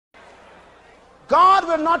God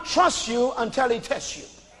will not trust you until he tests you.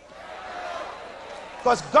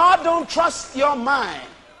 Because God don't trust your mind.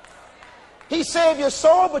 He saved your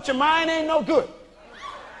soul, but your mind ain't no good.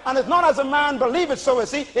 And it's not as a man believeth, so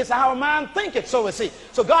is he. It's how a man thinketh, so is he.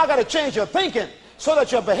 So God got to change your thinking so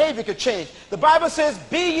that your behavior could change. The Bible says,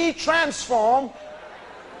 be ye transformed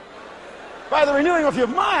by the renewing of your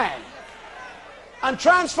mind. And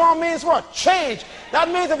transform means what? Change.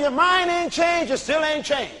 That means if your mind ain't changed, you still ain't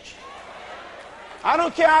changed. I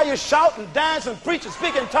don't care how you shout and dance and preach and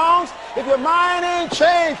speak in tongues. If your mind ain't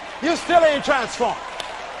changed, you still ain't transformed.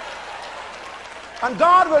 And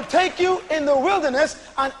God will take you in the wilderness,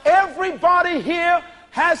 and everybody here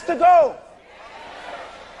has to go.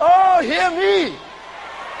 Oh, hear me.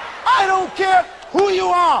 I don't care who you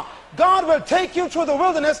are. God will take you through the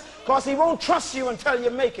wilderness because he won't trust you until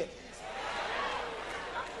you make it.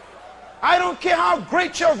 I don't care how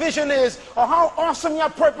great your vision is, or how awesome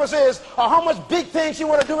your purpose is, or how much big things you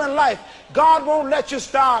want to do in life. God won't let you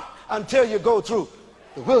start until you go through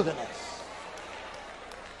the wilderness.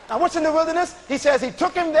 Now, what's in the wilderness? He says he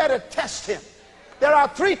took him there to test him. There are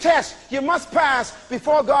 3 tests you must pass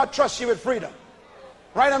before God trusts you with freedom.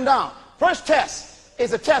 Write them down. First test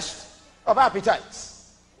is a test of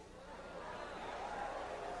appetites.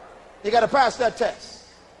 You got to pass that test.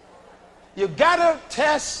 You got to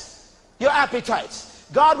test your appetites.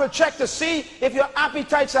 God will check to see if your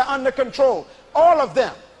appetites are under control. All of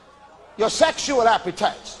them. Your sexual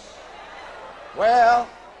appetites. Well,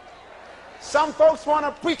 some folks want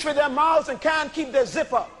to preach with their mouths and can't keep their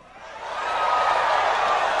zip up.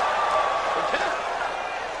 They can't.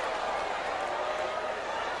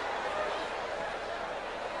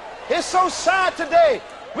 It's so sad today.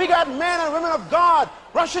 We got men and women of God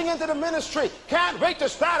rushing into the ministry, can't wait to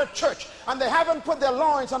start a church, and they haven't put their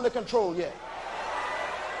loins under control yet.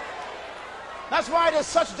 That's why there's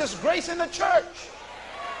such disgrace in the church.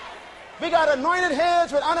 We got anointed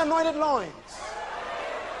heads with unanointed loins.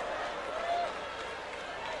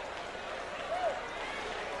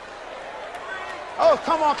 Oh,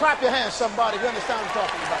 come on, clap your hands, somebody. You understand what I'm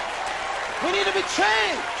talking about? We need to be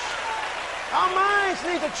changed. Our minds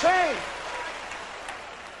need to change.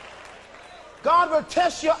 God will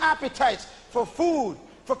test your appetites for food,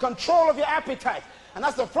 for control of your appetite. And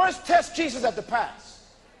that's the first test Jesus had to pass.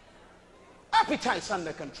 Appetites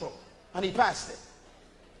under control. And he passed it.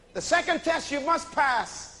 The second test you must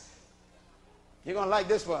pass, you're going to like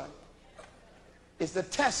this one, is the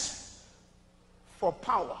test for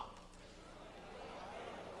power.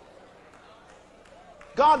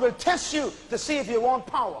 God will test you to see if you want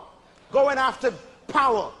power. Going after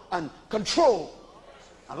power and control.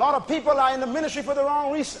 A lot of people are in the ministry for the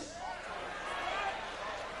wrong reason.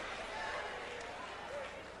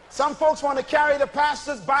 Some folks want to carry the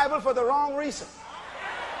pastor's Bible for the wrong reason.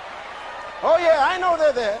 Oh yeah, I know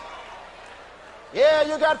they're there. Yeah,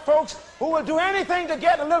 you got folks who will do anything to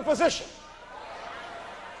get a little position.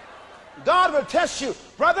 God will test you.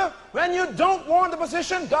 Brother, when you don't want the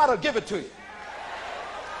position, God will give it to you.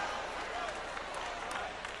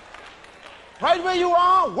 Right where you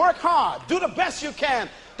are, work hard. Do the best you can.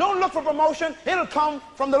 Don't look for promotion. It'll come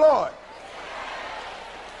from the Lord.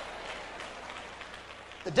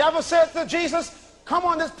 The devil said to Jesus, come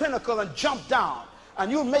on this pinnacle and jump down,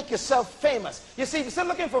 and you'll make yourself famous. You see, if you're still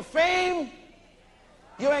looking for fame,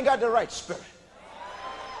 you ain't got the right spirit.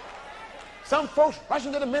 Some folks rush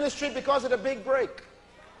into the ministry because of the big break.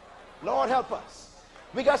 Lord help us.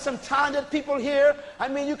 We got some talented people here. I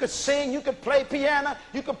mean, you could sing, you could play piano,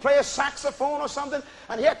 you could play a saxophone or something.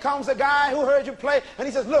 And here comes a guy who heard you play, and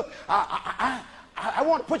he says, look, I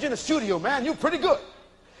want to put you in the studio, man. You're pretty good.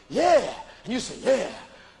 Yeah. And you say,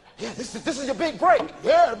 yeah, this is your big break.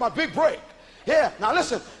 Yeah, my big break. Yeah. Now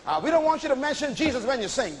listen, we don't want you to mention Jesus when you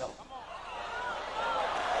sing, though.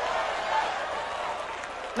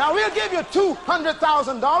 Now, we'll give you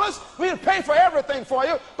 $200,000. We'll pay for everything for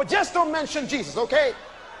you, but just don't mention Jesus, okay?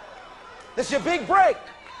 This is your big break.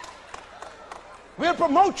 We'll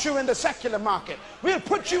promote you in the secular market. We'll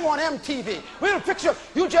put you on MTV. We'll fix you.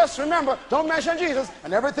 You just remember, don't mention Jesus,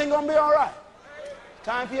 and everything gonna be all right.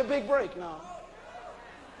 Time for your big break now.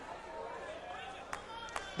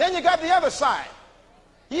 Then you got the other side.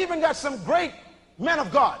 You even got some great men of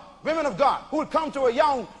God, women of God, who would come to a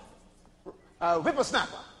young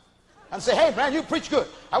whippersnapper and say, hey man, you preach good.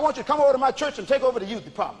 I want you to come over to my church and take over the youth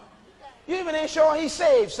department. You even ain't sure he's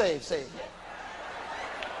saved.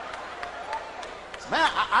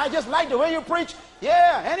 Man, I just like the way you preach.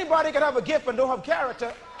 Yeah, anybody can have a gift and don't have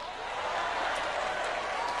character.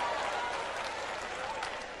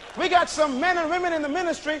 We got some men and women in the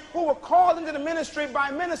ministry who were called into the ministry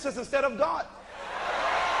by ministers instead of God.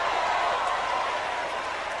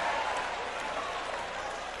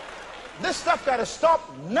 This stuff got to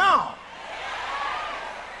stop now.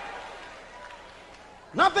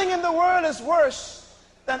 Nothing in the world is worse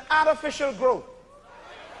than artificial growth.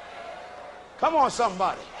 Come on,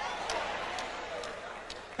 somebody.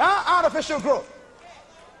 Huh? Artificial growth.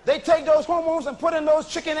 They take those hormones and put in those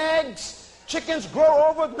chicken eggs. Chickens grow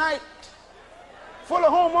overnight, full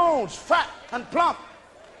of hormones, fat and plump,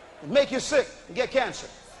 and make you sick and get cancer.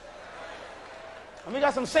 And we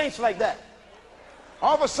got some saints like that.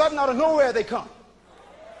 All of a sudden, out of nowhere they come.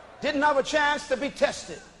 Didn't have a chance to be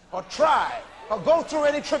tested or tried or go through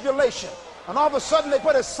any tribulation. And all of a sudden they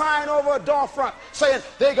put a sign over a door front saying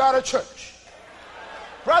they got a church.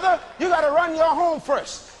 Brother, you got to run your home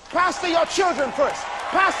first. Pastor your children first.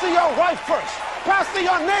 Pastor your wife first. Pastor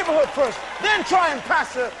your neighborhood first. Then try and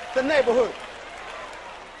pastor the neighborhood.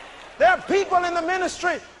 There are people in the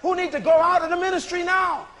ministry who need to go out of the ministry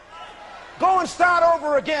now. Go and start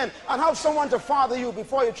over again and have someone to father you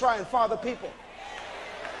before you try and father people.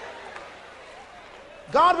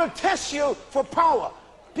 God will test you for power.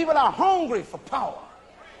 People are hungry for power.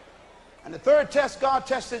 And the third test God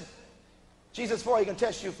tested Jesus for, he can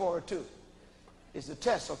test you for it too, is the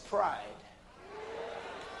test of pride.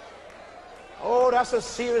 Oh, that's a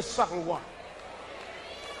serious, subtle one.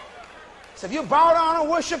 So if you bow down and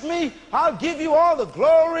worship me, I'll give you all the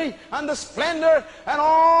glory and the splendor and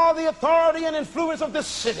all the authority and influence of this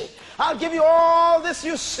city. I'll give you all this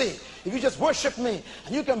you see. If you just worship me,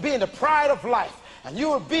 and you can be in the pride of life, and you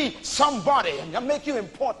will be somebody, and I'll make you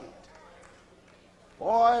important.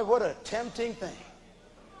 Boy, what a tempting thing.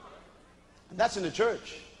 And that's in the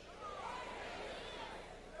church.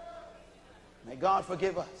 May God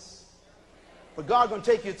forgive us. But God's going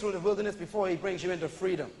to take you through the wilderness before he brings you into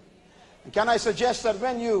freedom. And can I suggest that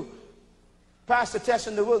when you pass the test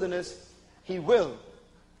in the wilderness, he will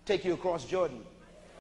take you across Jordan.